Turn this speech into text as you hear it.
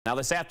Now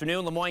this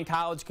afternoon, Moyne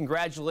College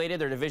congratulated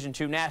their Division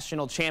II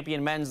national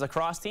champion men's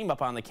lacrosse team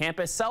up on the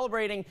campus,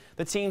 celebrating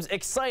the team's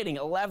exciting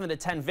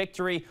 11-10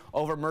 victory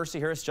over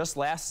Mercyhurst just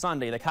last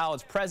Sunday. The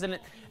college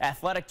president,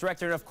 athletic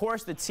director, and of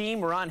course the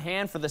team were on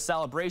hand for the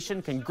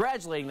celebration,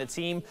 congratulating the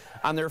team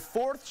on their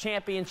 4th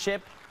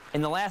championship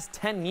in the last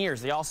 10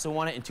 years. They also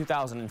won it in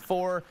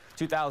 2004,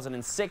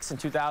 2006, and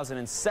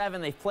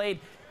 2007. They've played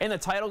in the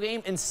title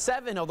game in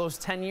 7 of those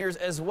 10 years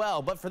as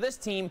well. But for this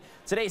team,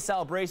 today's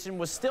celebration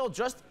was still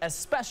just as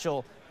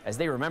special as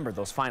they remembered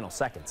those final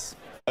seconds.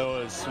 It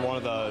was one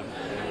of the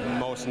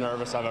most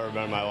nervous I've ever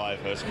been in my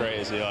life. It was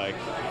crazy.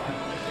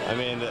 I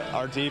mean,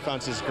 our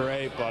defense is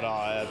great, but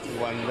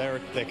when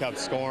they kept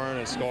scoring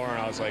and scoring,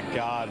 I was like,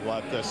 God,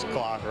 let this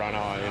clock run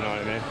on. You know what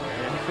I mean?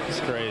 It's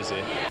crazy.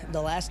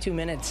 The last 2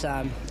 minutes,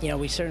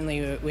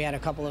 we had a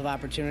couple of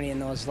opportunities in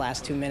those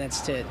last 2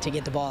 minutes to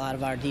get the ball out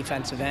of our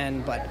defensive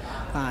end, but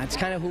it's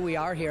kind of who we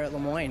are here at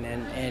Moyne,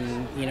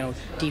 and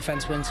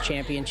defense wins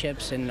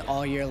championships, and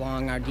all year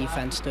long our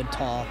defense stood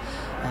tall.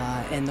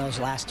 In those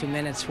last 2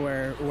 minutes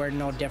we're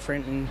no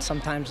different, and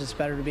sometimes it's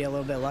better to be a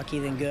little bit lucky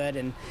than good,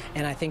 and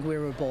I think we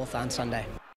were both on Sunday.